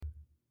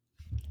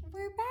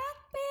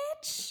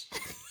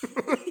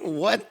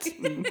What?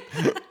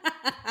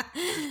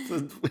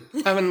 So,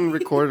 I haven't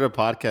recorded a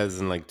podcast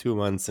in like 2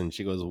 months, and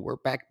she goes, "We're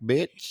back,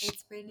 bitch."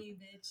 It's Brittany,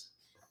 bitch.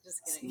 Just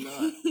It's kidding.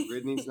 not.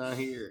 Brittany's not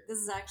here, This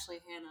is actually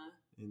Hannah.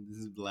 and this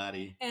is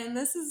Blatty. And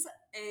this is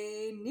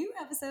a new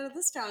episode of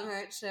the Strong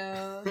Heart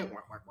Show.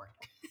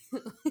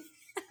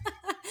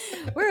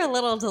 We're a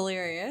little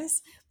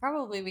delirious,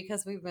 probably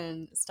because we've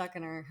been stuck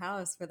in our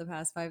house for the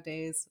past 5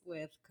 days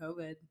with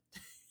COVID.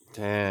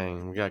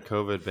 Dang, we got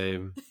COVID,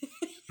 babe.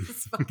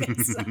 This fucking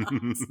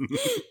sucks.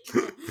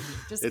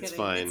 Just It's kidding.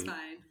 fine. It's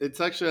fine. It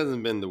actually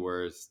hasn't been the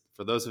worst.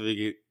 For those of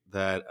you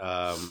that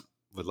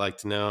would like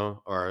to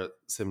know, our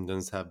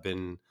symptoms have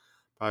been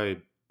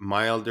probably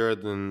milder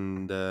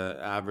than the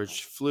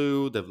average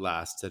flu. They've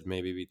lasted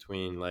maybe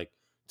between like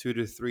 2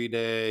 to 3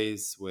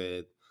 days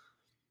with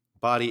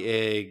body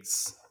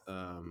aches,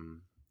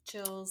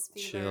 Chills,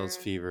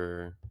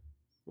 fever.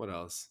 What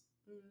else?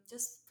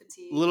 just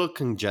fatigue. Little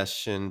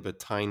congestion, but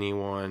tiny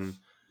one.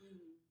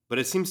 But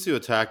it seems to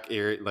attack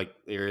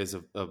areas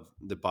of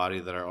the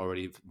body that are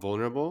already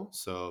vulnerable.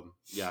 So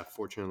yeah,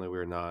 fortunately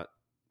we're not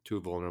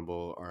too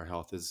vulnerable. Our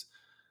health is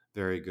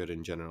very good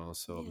in general.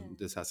 So Yeah.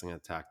 this hasn't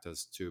attacked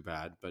us too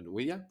bad. But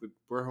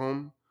we're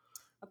home.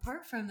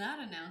 Apart from that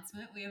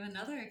announcement, we have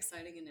another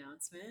exciting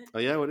announcement. Oh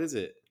yeah, what is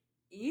it?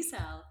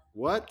 ESAL.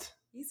 What?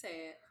 You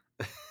say it.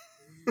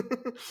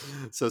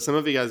 So some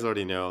of you guys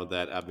already know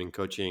that I've been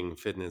coaching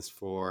fitness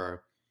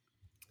for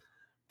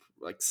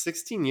like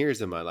 16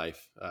 years in my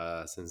life.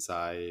 Since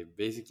I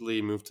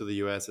basically moved to the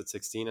US at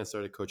 16, I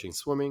started coaching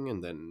swimming,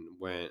 and then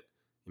went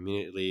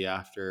immediately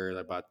after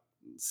about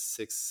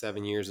 6,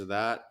 7 years of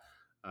that.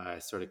 I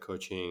started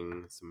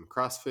coaching some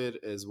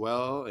CrossFit as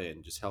well,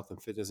 and just health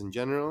and fitness in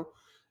general.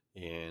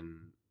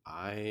 And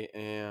I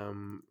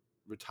am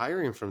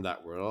retiring from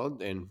that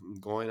world and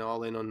going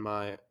all in on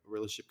my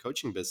relationship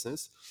coaching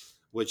business,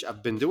 which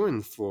I've been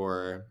doing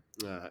for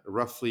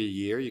roughly a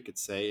year, you could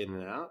say, in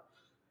and out.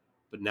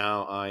 But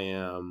now I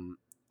am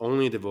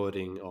only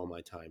devoting all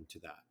my time to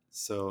that.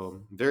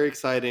 So very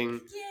exciting,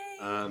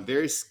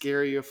 very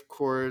scary, of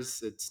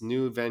course. It's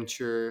new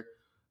venture,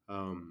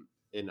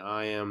 and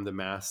I am the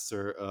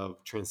master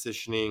of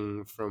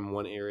transitioning from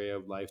one area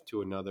of life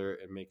to another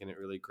and making it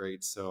really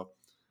great. So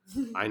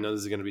I know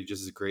this is going to be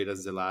just as great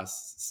as the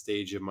last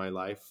stage of my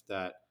life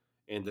that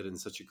ended in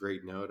such a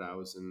great note. I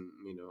was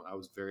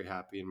very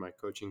happy in my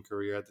coaching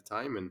career at the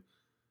time, and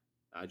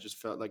I just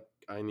felt like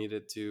I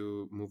needed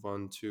to move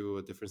on to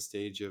a different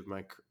stage of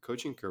my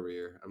coaching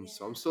career. I'm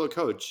still a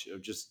coach.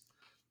 Of just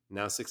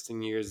now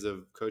 16 years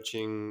of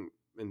coaching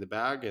in the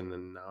bag, and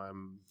then now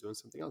I'm doing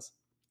something else.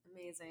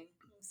 Amazing.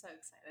 I'm so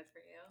excited for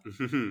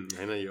you.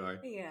 I know you are.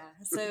 Yeah.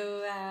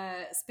 So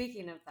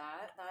speaking of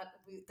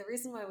the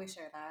reason why we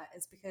share that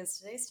is because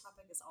today's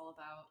topic is all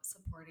about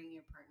supporting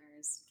your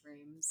partner's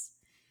dreams,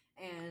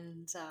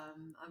 and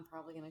I'm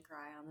probably gonna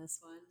cry on this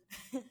one.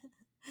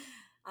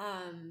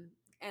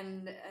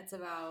 And it's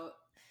about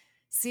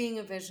seeing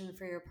a vision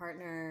for your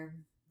partner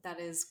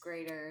that is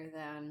greater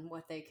than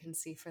what they can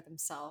see for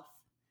themselves,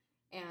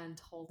 and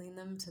holding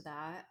them to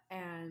that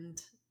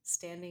and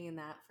standing in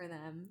that for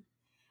them,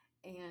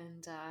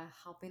 and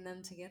helping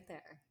them to get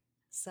there.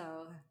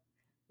 So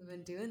we've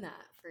been doing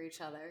that for each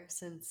other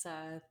since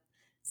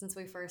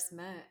we first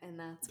met,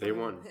 and Day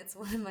one. It's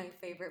one of my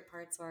favorite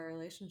parts of our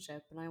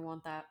relationship, and I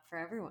want that for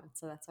everyone.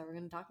 So that's why we're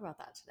going to talk about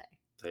that today.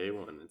 Day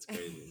one. It's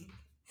crazy.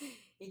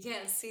 You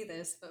can't see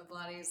this, but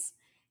Blottie's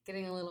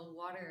getting a little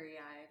watery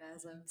eyed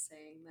as I'm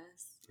saying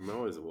this. I'm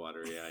always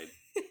watery eyed.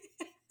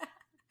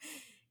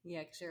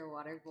 Yeah, because you're a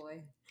water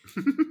boy.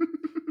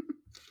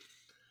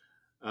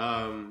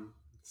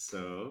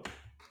 So,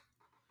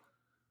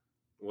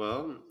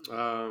 well,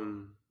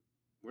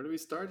 where do we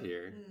start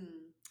here?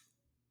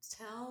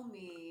 Tell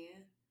me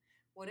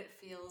what it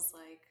feels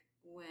like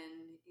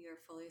when you're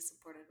fully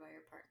supported by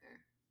your partner.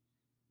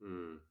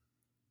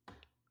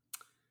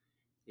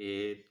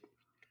 It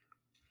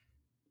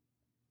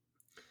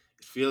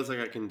feels like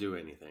I can do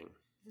anything.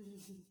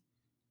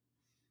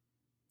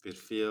 It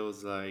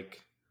feels like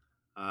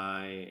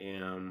I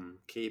am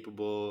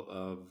capable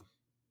of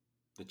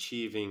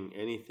achieving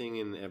anything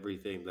and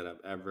everything that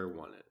I've ever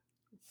wanted.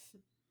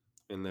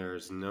 And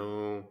there's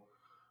no,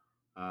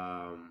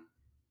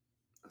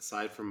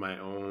 aside from my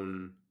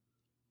own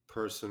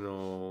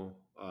personal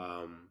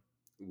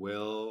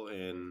will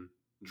and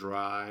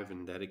drive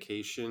and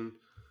dedication,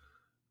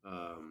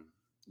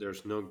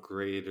 there's no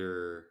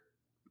greater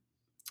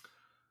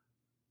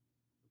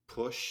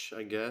push,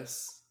 I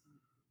guess,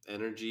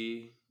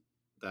 energy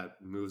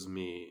that moves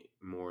me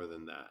more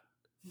than that.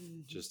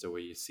 Just the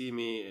way you see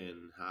me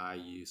and how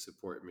you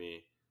support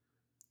me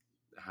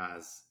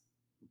has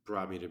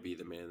brought me to be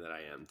the man that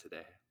I am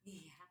today.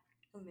 Yeah,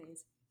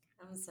 amazing.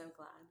 I'm so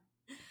glad.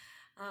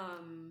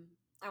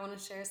 I want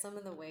to share some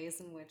of the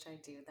ways in which I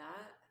do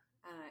that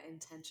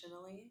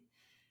intentionally.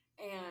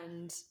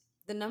 And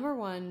the number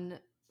one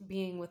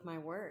being with my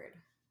word.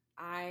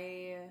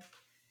 I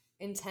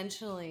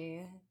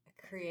intentionally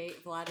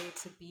create Vladdy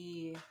to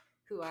be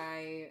who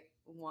I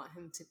want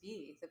him to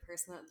be, the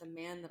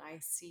man that I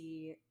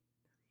see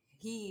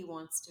he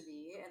wants to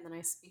be, and then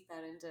I speak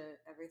that into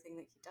everything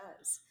that he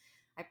does.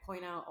 I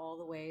point out all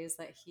the ways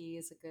that he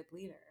is a good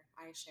leader.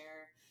 I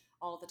share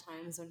all the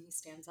times when he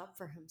stands up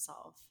for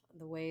himself,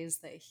 the ways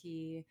that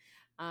he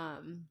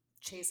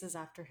chases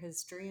after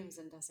his dreams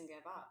and doesn't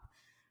give up.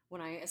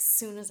 As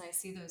soon as I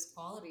see those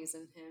qualities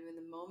in him, in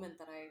the moment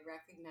that I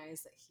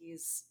recognize that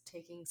he's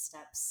taking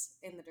steps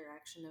in the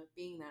direction of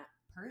being that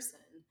person,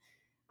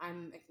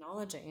 I'm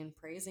acknowledging and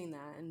praising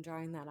that and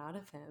drawing that out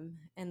of him.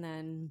 And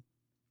then,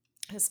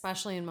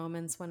 especially in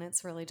moments when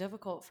it's really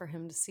difficult for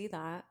him to see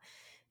that,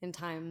 in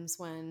times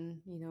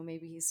when,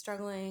 maybe he's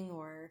struggling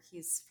or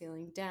he's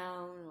feeling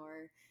down,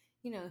 or,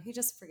 he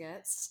just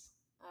forgets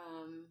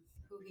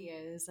who he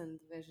is and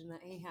the vision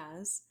that he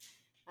has.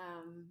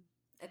 Um,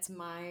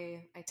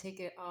 I take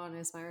it on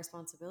as my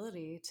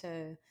responsibility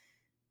to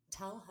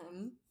tell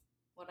him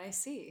what I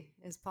see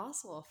is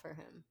possible for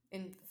him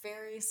in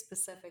very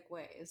specific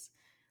ways,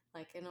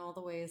 like in all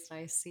the ways that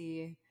I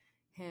see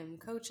him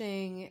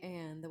coaching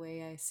and the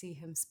way I see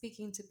him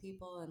speaking to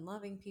people and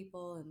loving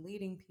people and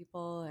leading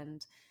people,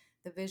 and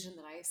the vision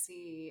that I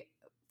see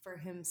for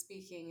him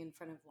speaking in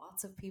front of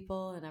lots of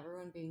people and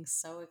everyone being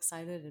so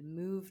excited and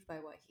moved by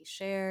what he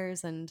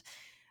shares. And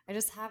I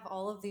just have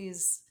all of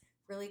these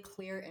really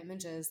clear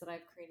images that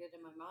I've created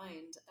in my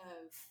mind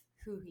of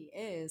who he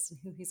is and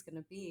who he's going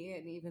to be,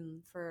 and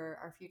even for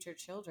our future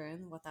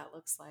children, what that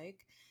looks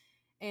like.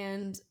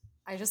 And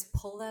I just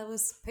pull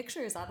those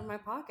pictures out of my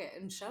pocket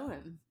and show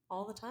him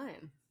all the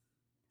time.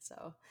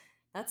 So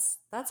that's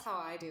how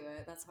I do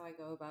it. That's how I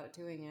go about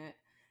doing it.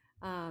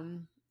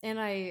 And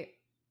I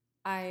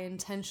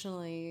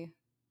intentionally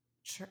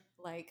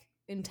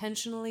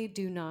intentionally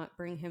do not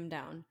bring him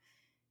down,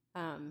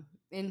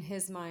 in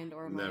his mind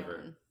or my Never.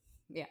 own.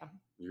 Yeah.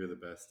 You're the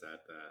best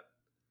at that.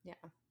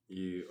 Yeah.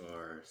 You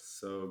are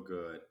so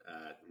good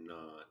at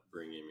not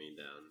bringing me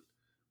down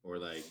or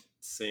like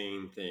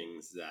saying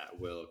things that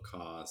will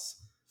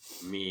cause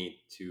me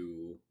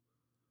to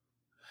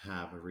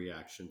have a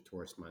reaction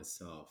towards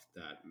myself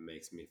that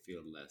makes me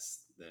feel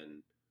less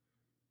than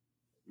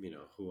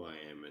who I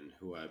am and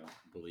who I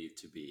believe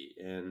to be.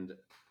 And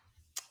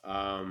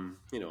I'm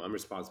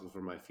responsible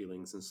for my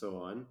feelings and so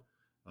on.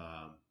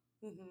 um,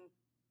 Mm-hmm.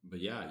 but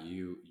yeah,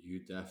 you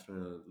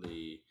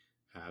definitely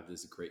have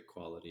this great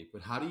quality.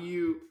 But how do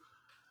you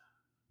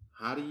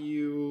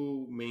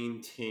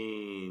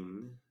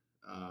maintain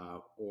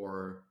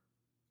or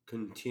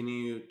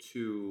continue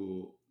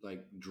to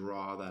like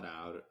draw that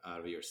out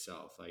of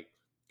yourself, like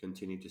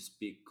continue to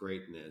speak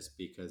greatness,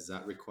 because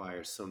that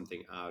requires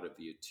something out of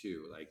you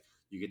too. Like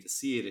you get to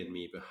see it in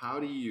me, but how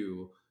do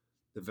you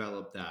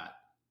develop that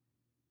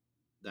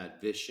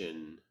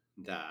vision,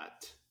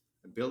 that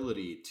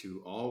ability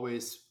to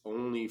always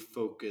only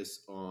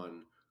focus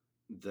on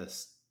the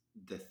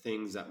the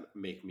things that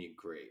make me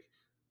great,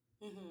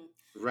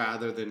 Mm-hmm.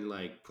 rather than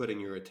like putting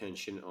your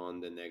attention on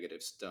the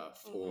negative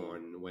stuff, Mm-hmm. or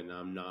when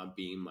I'm not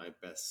being my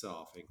best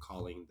self and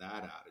calling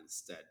that out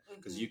instead,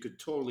 because Mm-hmm. you could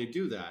totally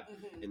do that,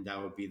 Mm-hmm. and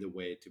that would be the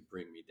way to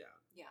bring me down.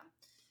 Yeah.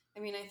 I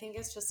mean, I think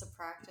it's just a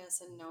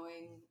practice in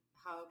knowing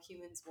how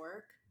humans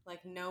work,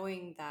 like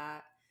knowing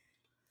that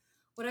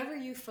whatever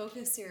you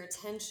focus your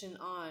attention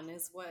on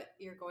is what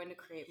you're going to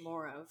create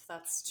more of.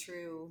 That's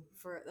true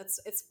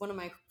it's one of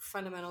my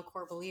fundamental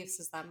core beliefs,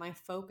 is that my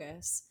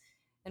focus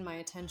and my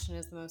attention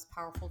is the most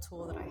powerful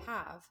tool that I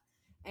have.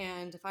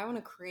 And if I want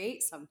to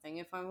create something,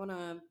 if I want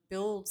to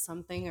build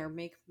something or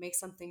make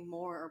something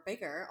more or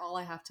bigger, all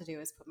I have to do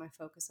is put my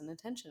focus and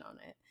attention on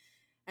it.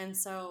 And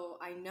so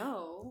I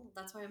know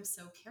that's why I'm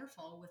so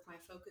careful with my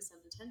focus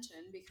and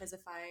attention, because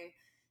if I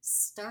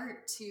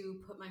start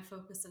to put my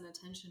focus and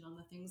attention on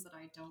the things that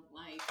I don't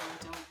like and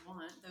don't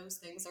want, those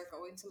things are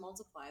going to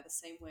multiply the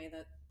same way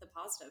that the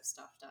positive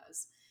stuff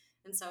does.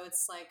 And so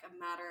it's like a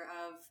matter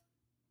of,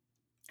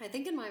 I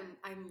think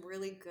I'm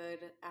really good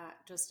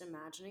at just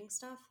imagining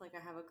stuff. Like I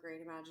have a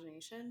great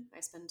imagination. I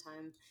spend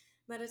time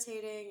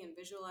meditating and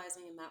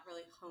visualizing, and that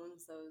really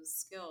hones those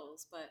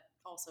skills. But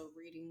also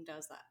reading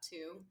does that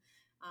too.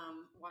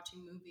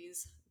 Watching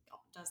movies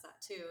does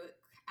that too. It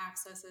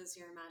accesses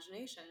your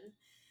imagination.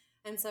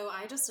 And so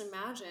I just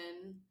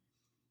imagine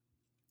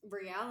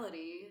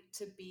reality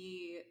to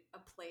be a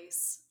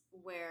place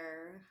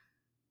where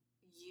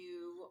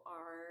you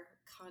are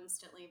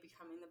constantly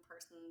becoming the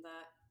person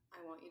that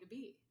I want you to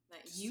be,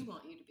 that you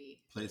want you to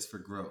be. Place for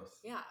growth.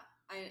 Yeah.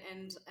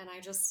 And I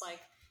just like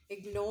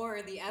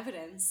ignore the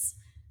evidence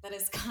that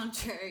is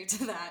contrary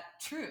to that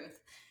truth.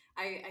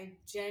 I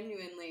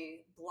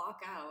genuinely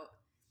block out,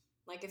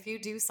 like if you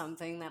do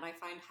something that I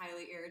find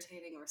highly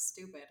irritating or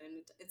stupid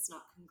and it's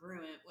not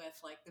congruent with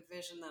like the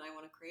vision that I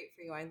want to create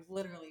for you, I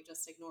literally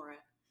just ignore it.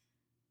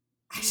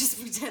 I just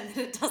pretend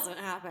that it doesn't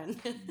happen.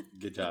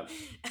 Good job.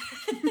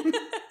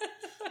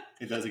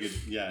 He does a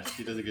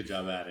good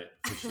job at it,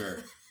 for sure.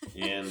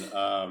 And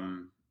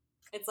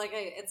it's like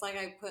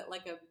I put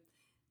like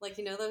Like,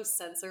 you know, those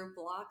sensor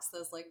blocks,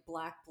 those like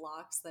black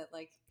blocks that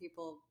like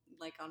people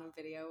like on a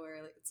video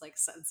where like, it's like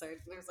censored.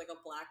 There's like a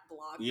black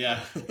block Yeah.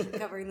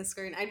 covering the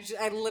screen.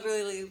 I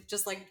literally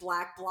just like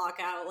black block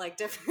out like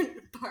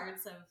different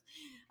parts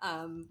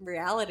of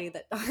reality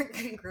that aren't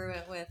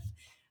congruent with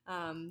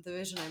the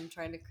vision I'm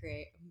trying to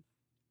create.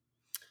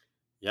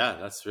 Yeah,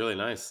 that's really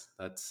nice.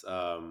 That's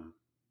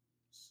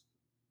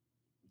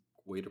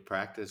way to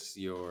practice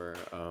your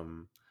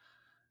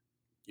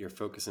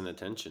focus and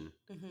attention.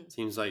 Hmm.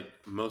 Seems like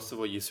most of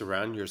what you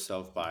surround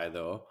yourself by,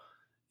 though,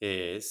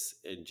 is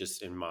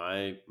just in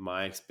my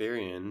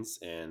experience,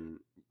 and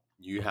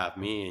you have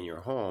me in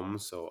your home,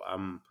 so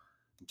I'm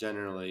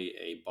generally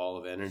a ball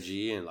of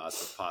energy and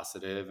lots of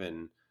positive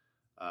and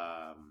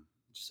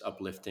just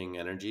uplifting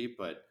energy.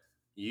 But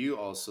you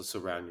also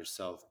surround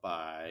yourself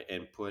by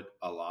and put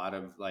a lot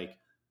of like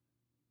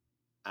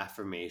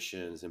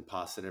affirmations and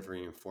positive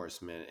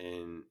reinforcement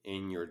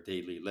in your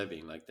daily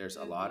living. Like there's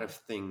a lot of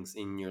Hmm. things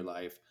in your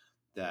life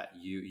that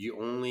you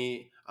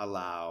only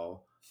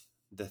allow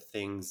the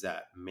things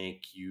that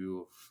make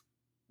you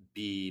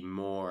be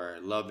more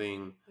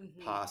loving, Hmm.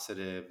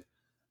 positive,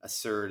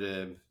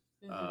 assertive,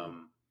 Hmm.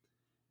 um,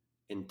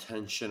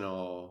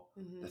 intentional,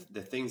 Hmm.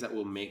 the things that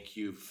will make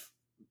you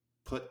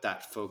put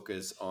that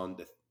focus on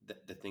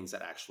the things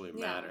that actually Yeah.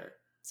 matter.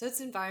 So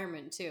it's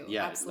environment too.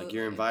 Yeah, like your Absolutely.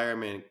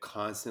 environment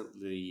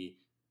constantly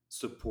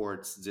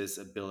supports this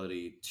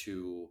ability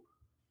to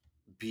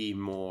be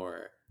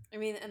more I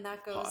mean, and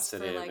that goes for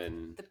positive like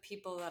and the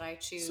people that I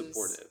choose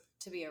supportive.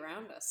 to be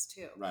around us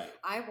too. Right.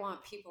 I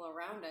want people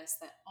around us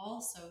that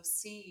also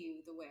see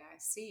you the way I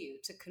see you,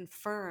 to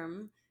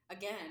confirm,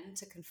 again,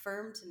 to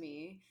confirm to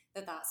me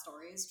that that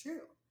story is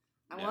true.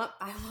 Yeah.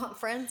 I want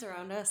friends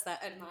around us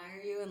that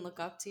admire you and look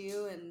up to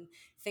you and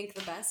think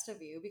the best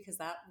of you, because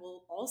that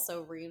will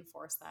also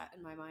reinforce that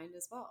in my mind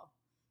as well.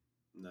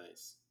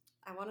 Nice.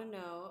 I want to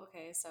know,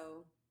 okay,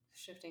 so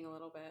shifting a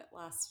little bit,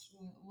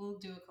 we'll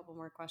do a couple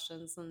more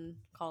questions and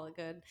call it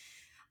good.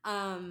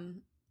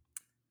 Um,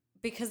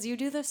 because you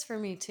do this for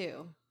me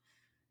too.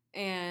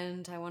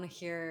 And I want to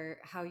hear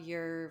how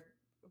your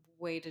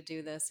way to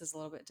do this is a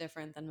little bit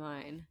different than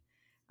mine.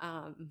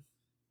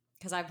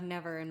 Because I've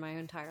never in my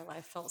entire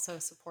life felt so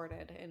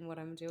supported in what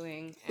I'm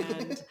doing.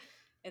 And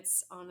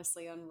it's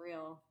honestly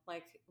unreal.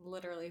 Like,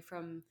 literally,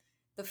 from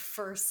the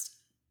first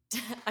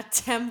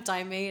attempt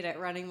I made at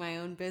running my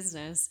own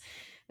business,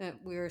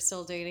 we were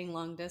still dating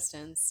long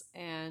distance.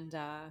 And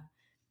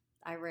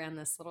I ran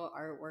this little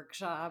art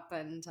workshop,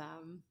 and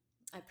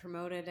I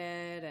promoted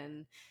it,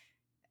 and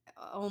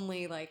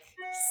only like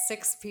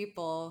six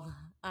people,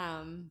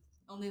 um,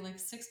 only like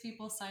six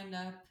people signed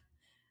up.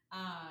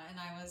 And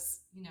I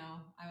was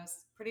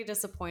pretty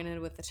disappointed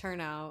with the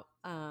turnout.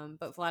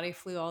 But Vladdy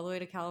flew all the way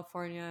to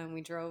California, and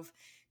we drove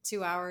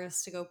 2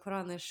 hours to go put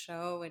on this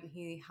show. And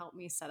he helped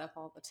me set up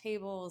all the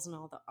tables and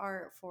all the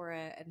art for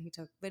it. And he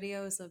took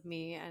videos of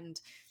me and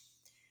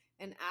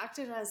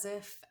acted as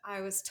if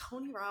I was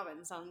Tony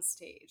Robbins on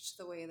stage,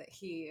 the way that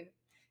he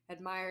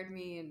admired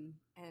me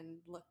and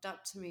looked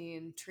up to me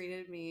and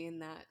treated me in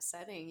that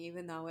setting,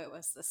 even though it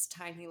was this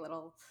tiny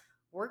little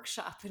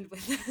workshop and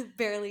with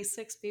barely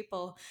six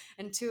people,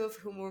 and two of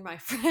whom were my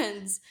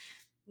friends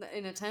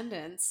in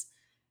attendance.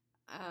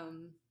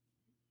 Um,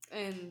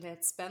 and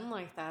it's been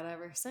like that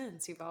ever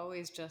since. You've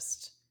always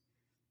just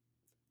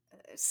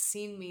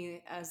seen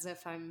me as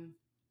if I'm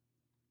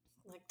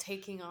like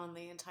taking on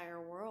the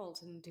entire world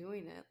and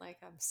doing it like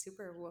I'm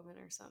Superwoman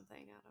or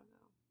something. I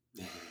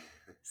don't know.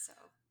 So,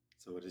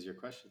 So, what is your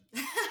question?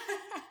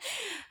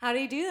 how do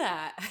you do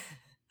that?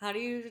 How do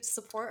you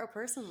support a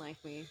person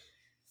like me?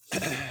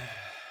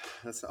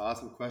 That's an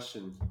awesome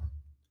question.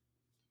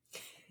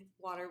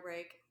 Water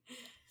break.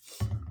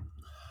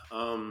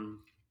 Um,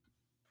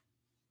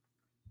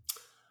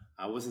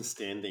 I wasn't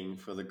standing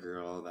for the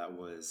girl that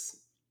was,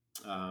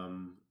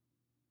 um,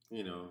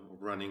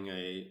 running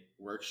a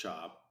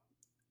workshop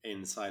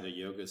inside a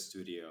yoga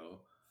studio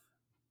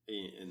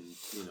in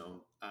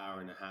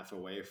hour and a half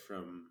away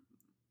from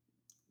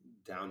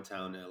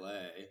downtown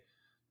LA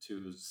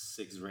to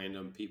six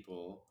random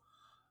people.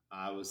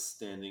 I was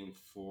standing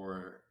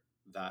for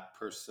that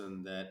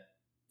person that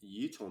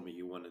you told me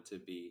you wanted to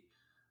be,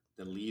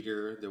 the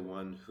leader, the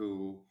one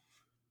who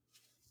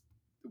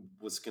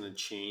was going to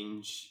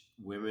change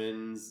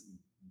women's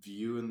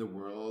view in the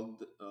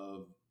world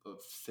of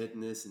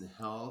fitness and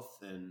health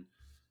and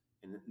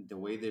the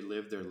way they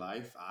live their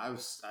life. I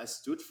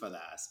stood for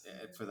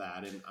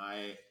that, and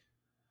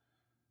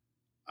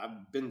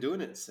I've been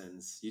doing it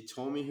since. You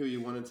told me who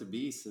you wanted to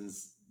be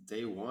since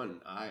day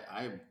one.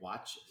 I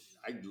watch,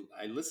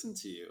 I listened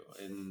to you,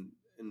 and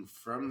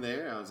from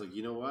there I was like,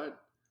 you know what,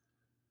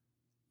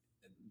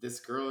 this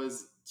girl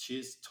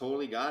she's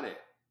totally got it.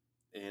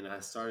 And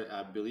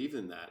I believed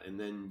in that. And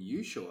then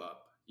you show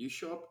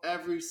up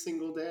every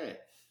single day.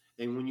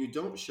 And when you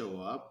don't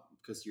show up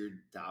because you're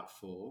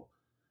doubtful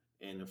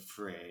and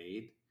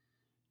afraid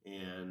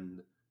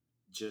and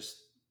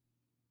just,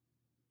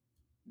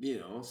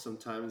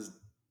 sometimes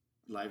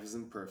life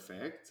isn't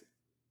perfect,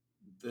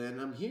 then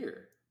I'm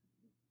here.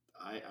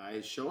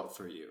 I show up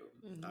for you.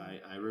 Mm-hmm.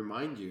 I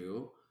remind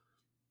you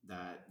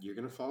that you're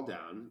gonna fall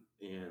down,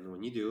 and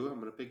when you do, I'm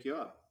gonna pick you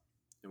up,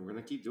 and we're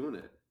gonna keep doing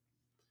it.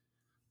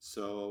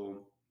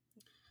 So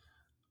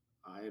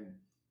I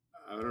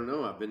I don't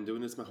know. I've been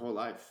doing this my whole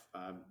life.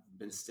 I've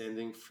been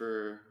standing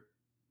for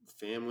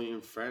family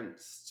and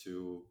friends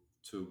to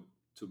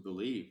to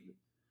believe,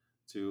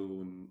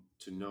 to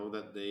know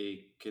that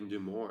they can do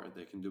more,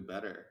 they can do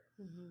better.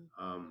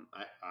 Mm-hmm.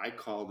 I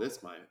call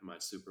this my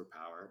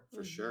superpower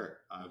for Mm-hmm. sure.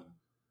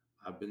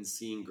 I've been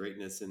seeing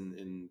greatness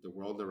in the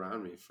world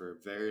around me for a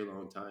very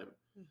long time,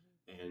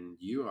 Mm-hmm. and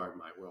you are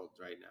my world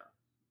right now.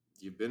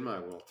 You've been my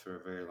world for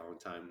a very long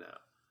time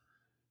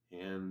now,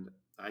 and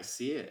I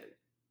see it.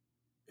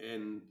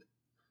 And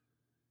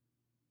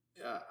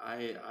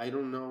I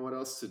don't know what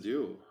else to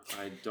do.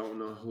 I don't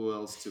know who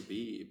else to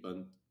be,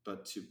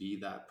 but to be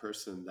that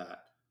person that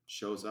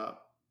shows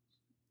up,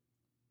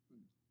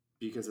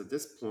 because at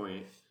this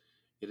point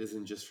it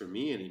isn't just for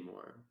me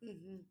anymore.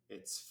 Mm-hmm.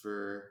 It's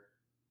for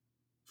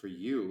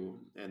you,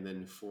 and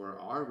then for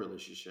our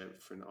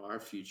relationship, for our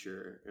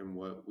future, and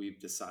what we've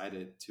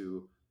decided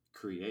to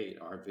create,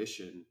 our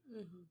vision,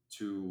 Mm-hmm.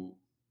 to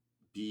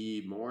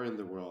be more in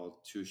the world,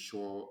 to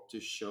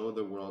show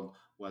the world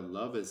what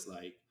love is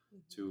like,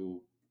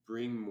 to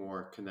bring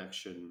more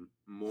connection,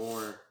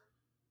 more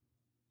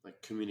like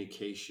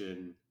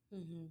communication,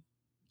 Mm-hmm.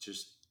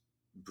 just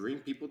bring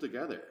people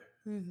together.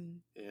 Mm-hmm.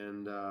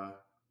 And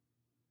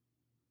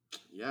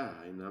yeah,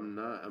 and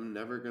I'm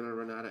never gonna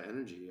run out of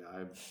energy.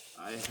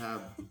 I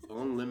have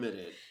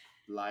unlimited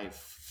life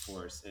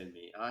force in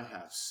me. I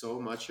have so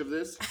much of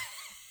this.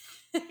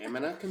 I'm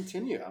gonna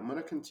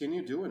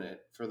continue doing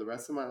it for the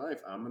rest of my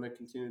life. I'm gonna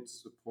continue to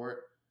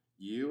support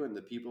you and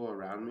the people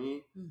around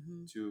me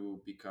Mm-hmm.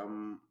 to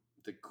become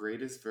the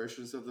greatest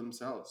versions of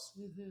themselves.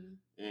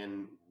 Mm-hmm.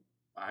 And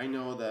I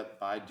know that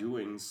by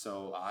doing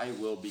so, I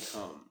will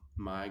become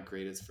my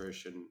greatest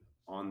version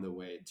on the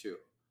way too.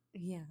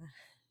 Yeah.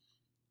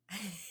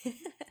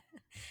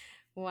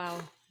 Wow.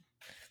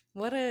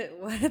 What a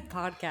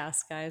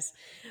podcast, guys.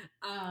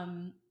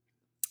 Um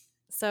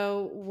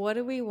so what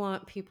do we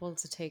want people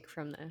to take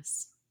from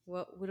this?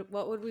 What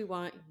would we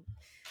want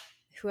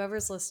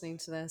whoever's listening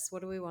to this,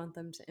 what do we want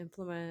them to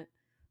implement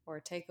or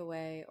take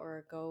away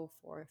or go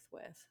forth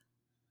with?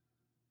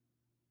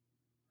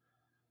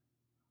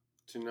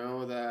 To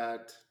know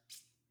that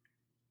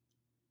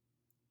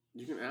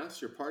you can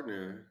ask your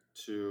partner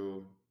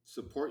to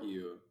support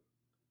you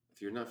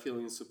if you're not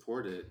feeling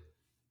supported,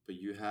 but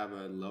you have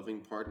a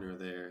loving partner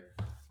there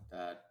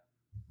that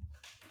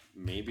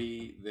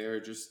maybe they're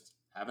just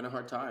having a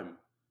hard time.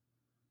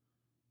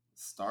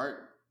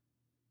 Start,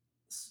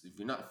 if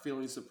you're not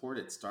feeling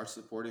supported, start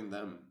supporting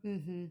them.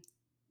 Mm-hmm.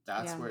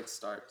 That's Yeah. where it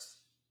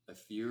starts.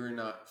 If you're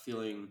not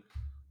feeling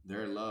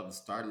their love,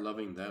 start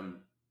loving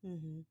them.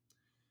 Mm-hmm.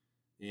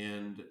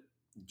 And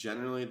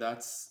generally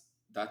that's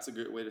a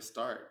good way to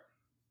start.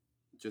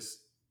 Just,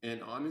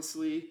 and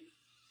honestly,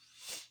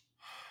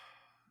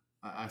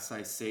 as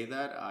I say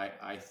that,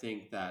 I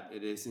think that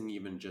it isn't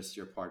even just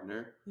your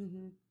partner.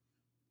 Mm-hmm.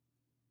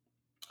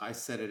 I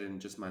said it in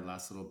just my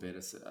last little bit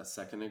a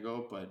second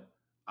ago, but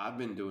I've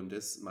been doing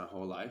this my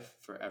whole life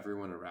for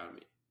everyone around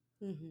me.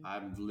 Mm-hmm.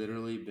 I've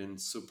literally been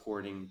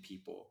supporting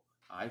people.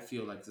 I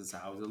feel like since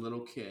I was a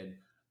little kid,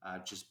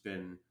 I've just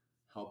been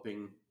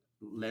helping,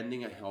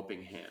 lending a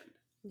helping hand.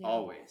 Yeah.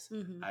 Always.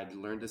 Mm-hmm. I'd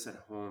learned this at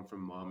home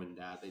from mom and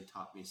dad. They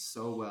taught me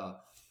so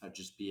well how to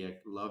just be a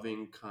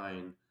loving,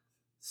 kind,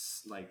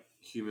 like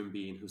human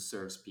being who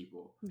serves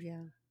people.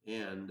 Yeah.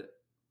 And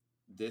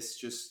this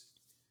just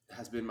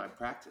has been my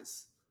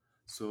practice.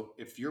 So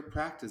if your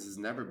practice has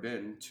never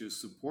been to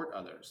support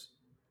others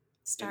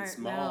in Start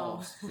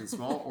now.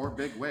 small or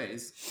big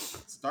ways,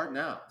 start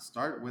now.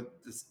 Start with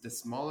the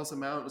smallest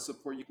amount of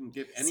support you can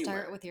give anywhere.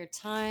 Start with your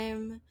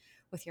time,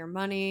 with your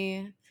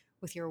money,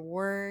 with your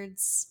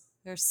words.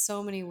 There's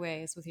so many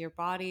ways. With your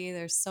body,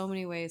 there's so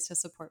many ways to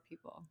support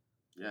people.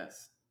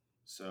 Yes.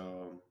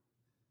 So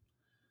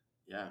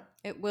yeah.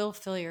 It will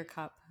fill your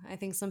cup. I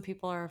think some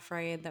people are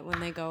afraid that when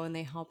they go and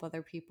they help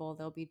other people,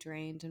 they'll be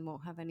drained and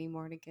won't have any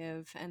more to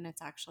give. And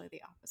it's actually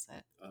the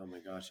opposite. Oh my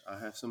gosh, I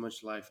have so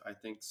much life. I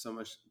think so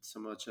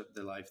much of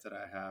the life that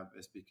I have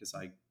is because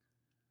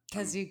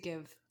Because you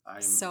give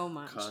I'm so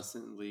much.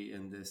 constantly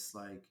in this,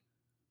 like,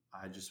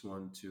 I just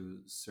want to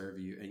serve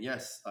you. And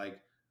yes, like,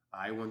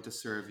 I want to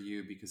serve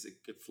you because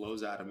it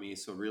flows out of me.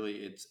 So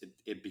really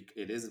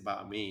it is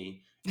about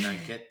me, and I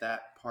get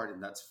that part,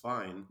 and that's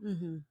fine.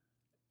 Mm-hmm.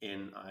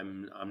 And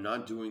I'm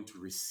not doing to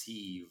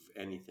receive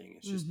anything.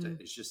 It's just Mm-hmm.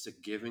 it's just a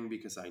giving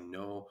because I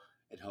know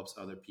it helps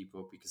other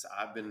people, because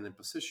I've been in a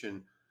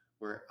position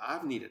where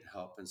I've needed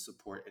help and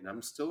support, and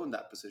I'm still in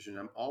that position.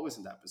 I'm always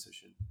in that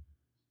position.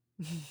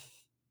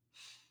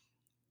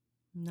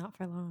 Not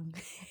for long.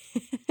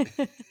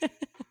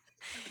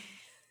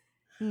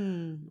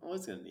 I'm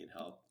always gonna need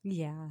help.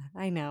 Yeah,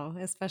 I know.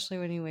 Especially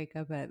when you wake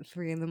up at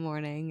 3 a.m.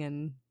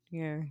 and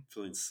you're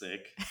Feeling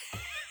sick.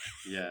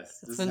 Yes,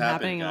 it's this been has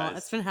happened, happening a lot. guys.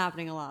 It's been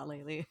happening a lot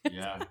lately.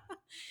 Yeah.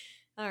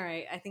 All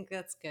right. I think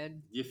that's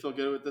good. You feel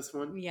good with this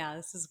one? Yeah,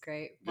 this is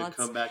great. Good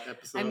comeback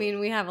episode. I mean,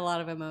 we have a lot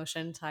of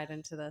emotion tied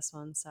into this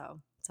one, so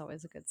it's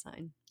always a good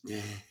sign.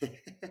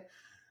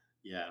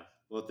 Yeah.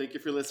 Well, thank you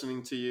for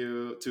listening to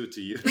you to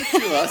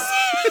us.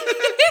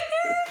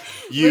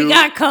 We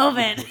got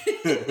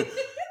COVID.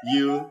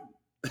 You,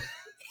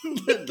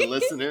 the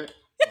listener.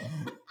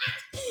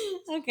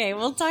 Okay,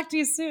 we'll talk to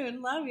you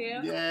soon. Love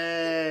you.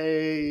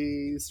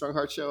 Yay! Strong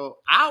Heart Show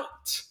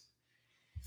out.